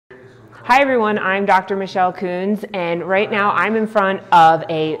Hi everyone, I'm Dr. Michelle Coons, and right now I'm in front of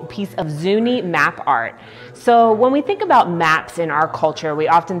a piece of Zuni Map Art. So when we think about maps in our culture, we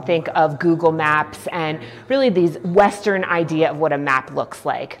often think of Google Maps and really these Western idea of what a map looks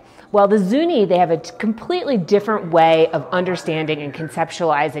like. Well, the Zuni, they have a completely different way of understanding and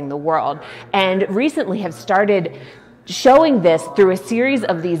conceptualizing the world, and recently have started showing this through a series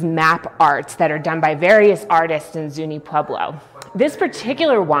of these map arts that are done by various artists in Zuni Pueblo. This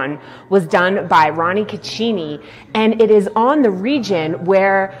particular one was done by Ronnie Cachini, and it is on the region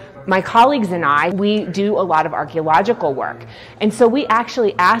where my colleagues and I, we do a lot of archaeological work. And so we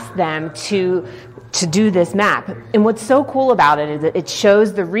actually asked them to do this map. And what's so cool about it is that it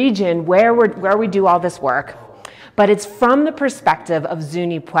shows the region where we do all this work, but it's from the perspective of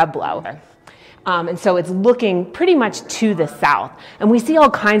Zuni Pueblo. And so it's looking pretty much to the south. And we see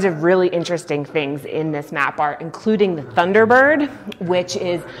all kinds of really interesting things in this map art, including the Thunderbird, which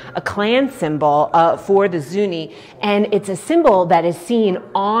is a clan symbol for the Zuni. And it's a symbol that is seen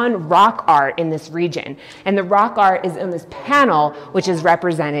on rock art in this region. And the rock art is in this panel, which is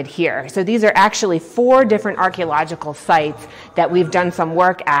represented here. So these are actually 4 different archaeological sites that we've done some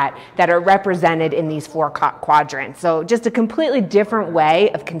work at that are represented in these 4 quadrants. So just a completely different way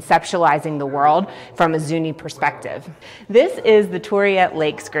of conceptualizing the world from a Zuni perspective. This is the Toriet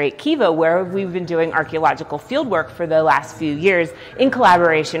Lakes Great Kiva, where we've been doing archaeological fieldwork for the last few years in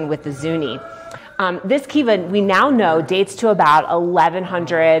collaboration with the Zuni. This kiva, we now know, dates to about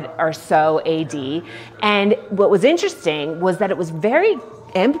 1100 or so AD. And what was interesting was that it was very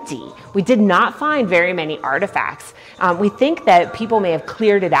empty. We did not find very many artifacts. We think that people may have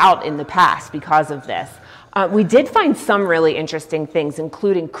cleared it out in the past because of this. We did find some really interesting things,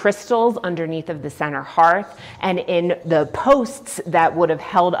 including crystals underneath of the center hearth, and in the posts that would have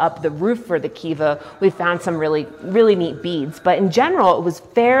held up the roof for the kiva, we found some really neat beads. But in general, it was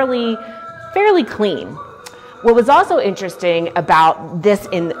fairly clean. What was also interesting about this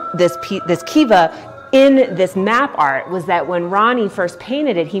kiva in this map art was that when Ronnie first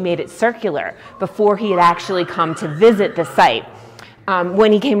painted it, he made it circular before he had actually come to visit the site.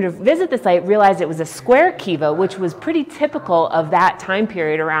 When he came to visit the site, realized it was a square kiva, which was pretty typical of that time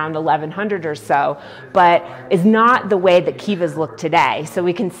period around 1100 or so, but is not the way that kivas look today. So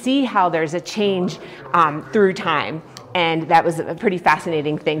we can see how there's a change through time. And that was a pretty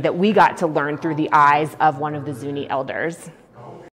fascinating thing that we got to learn through the eyes of one of the Zuni elders.